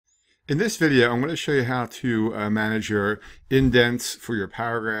In this video, I'm going to show you how to manage your indents for your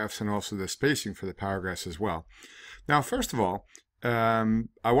paragraphs and also the spacing for the paragraphs as well. Now, first of all, I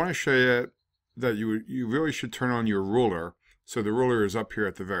want to show you that you really should turn on your ruler. So the ruler is up here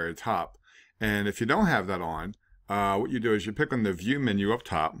at the very top. And if you don't have that on, what you do is you pick on the View menu up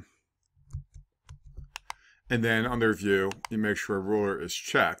top. And then under View, you make sure ruler is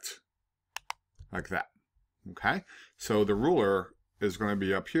checked like that. Okay? So the ruler is going to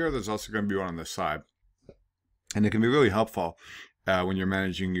be up here. There's also going to be one on this side. And it can be really helpful when you're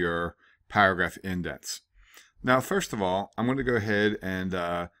managing your paragraph indents. Now, first of all, I'm going to go ahead and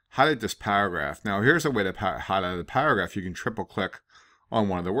highlight this paragraph. Now, here's a way to highlight a paragraph. You can triple click on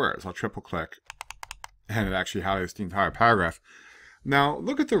one of the words. I'll triple click and it actually highlights the entire paragraph. Now,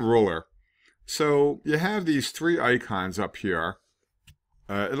 look at the ruler. So you have these three icons up here.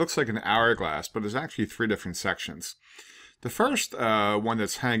 It looks like an hourglass, but there's actually three different sections. The first one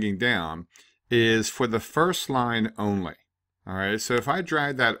that's hanging down is for the first line only. All right, so if I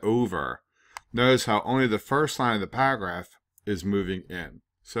drag that over, notice how only the first line of the paragraph is moving in.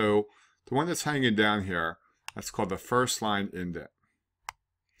 So the one that's hanging down here, that's called the first line indent.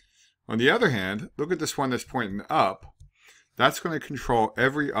 On the other hand, look at this one that's pointing up. That's going to control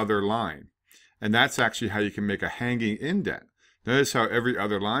every other line. And that's actually how you can make a hanging indent. Notice how every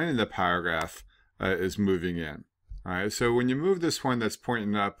other line in the paragraph is moving in. All right, so when you move this one that's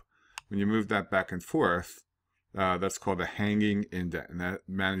pointing up, when you move that back and forth, that's called a hanging indent, and that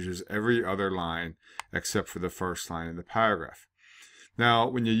manages every other line except for the first line in the paragraph. Now,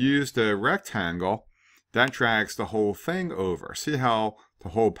 when you use the rectangle, that drags the whole thing over. See how the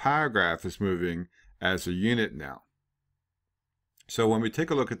whole paragraph is moving as a unit now. So when we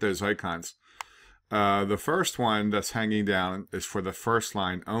take a look at those icons, the first one that's hanging down is for the first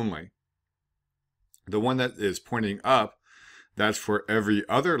line only. The one that is pointing up, that's for every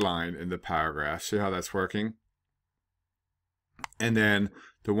other line in the paragraph. See how that's working? And then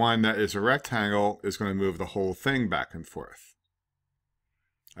the one that is a rectangle is going to move the whole thing back and forth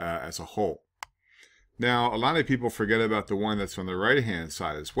as a whole. Now, a lot of people forget about the one that's on the right-hand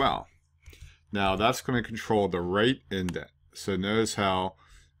side as well. Now, that's going to control the right indent. So notice how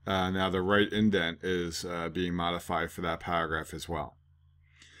now the right indent is being modified for that paragraph as well.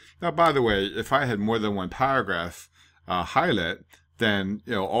 Now, by the way, if I had more than one paragraph highlight, then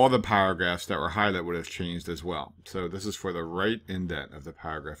all the paragraphs that were highlighted would have changed as well. So this is for the right indent of the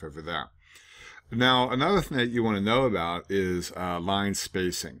paragraph over there. Now, another thing that you want to know about is line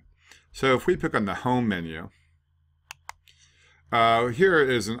spacing. So if we pick on the Home menu, here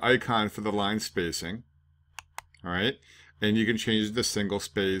is an icon for the line spacing. All right. And you can change it to single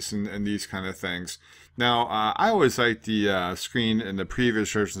space and these kind of things. Now, I always liked the screen in the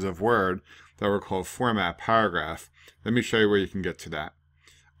previous versions of Word that were called Format Paragraph. Let me show you where you can get to that.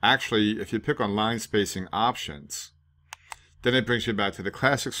 Actually, if you pick on Line Spacing Options, then it brings you back to the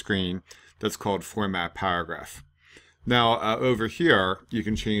classic screen that's called Format Paragraph. Now, over here, you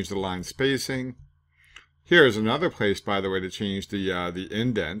can change the line spacing. Here is another place, by the way, to change the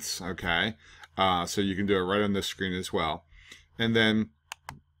indents, okay? So you can do it right on this screen as well. And then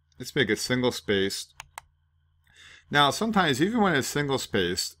let's make it single spaced. Now, sometimes even when it's single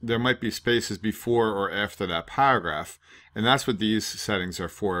spaced, there might be spaces before or after that paragraph. And that's what these settings are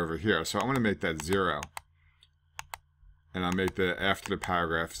for over here. So I'm going to make that 0. And I'll make the after the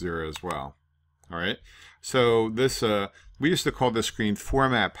paragraph 0 as well. All right. So this, we used to call this screen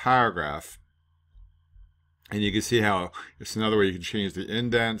Format Paragraph. And you can see how it's another way you can change the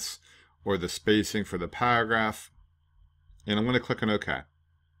indents or the spacing for the paragraph. And I'm going to click on OK.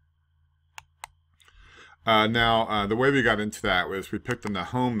 Now, the way we got into that was we picked on the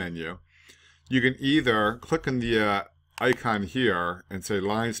Home menu. You can either click on the icon here and say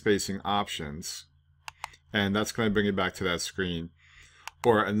Line Spacing Options, and that's going to bring you back to that screen.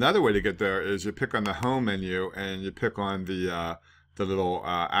 Or another way to get there is you pick on the Home menu and you pick on the little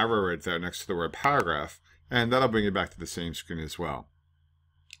arrow right there next to the word Paragraph, and that'll bring you back to the same screen as well.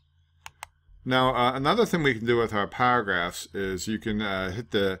 Now, another thing we can do with our paragraphs is you can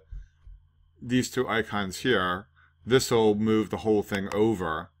hit these two icons here. This will move the whole thing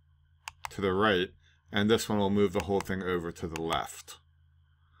over to the right, and this one will move the whole thing over to the left.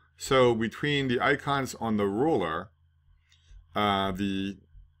 So between the icons on the ruler, going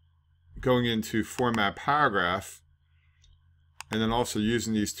into Format Paragraph, and then also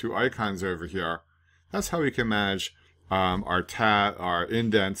using these two icons over here, that's how we can manage our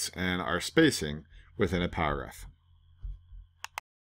indents and our spacing within a paragraph.